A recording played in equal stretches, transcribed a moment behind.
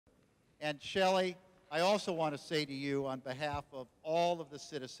And Shelly, I also want to say to you on behalf of all of the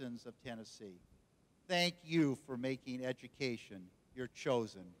citizens of Tennessee, thank you for making education your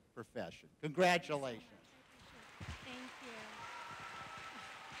chosen profession. Congratulations. Thank you.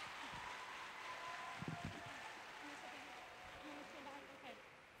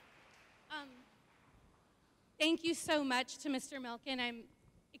 Thank you so much to Mr. Milken. I'm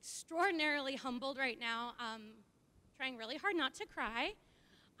extraordinarily humbled right now, trying really hard not to cry.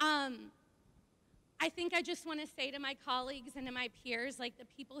 I think I just want to say to my colleagues and to my peers, like the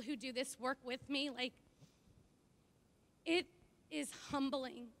people who do this work with me, like it is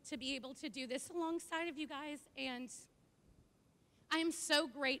humbling to be able to do this alongside of you guys, and I'm so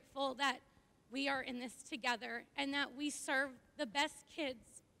grateful that we are in this together and that we serve the best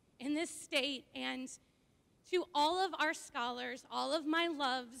kids in this state. And to all of our scholars, all of my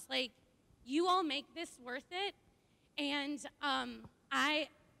loves, like you all make this worth it, and I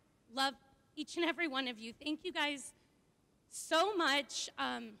love each and every one of you. Thank you guys so much.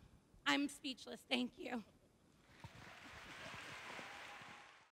 I'm speechless. Thank you.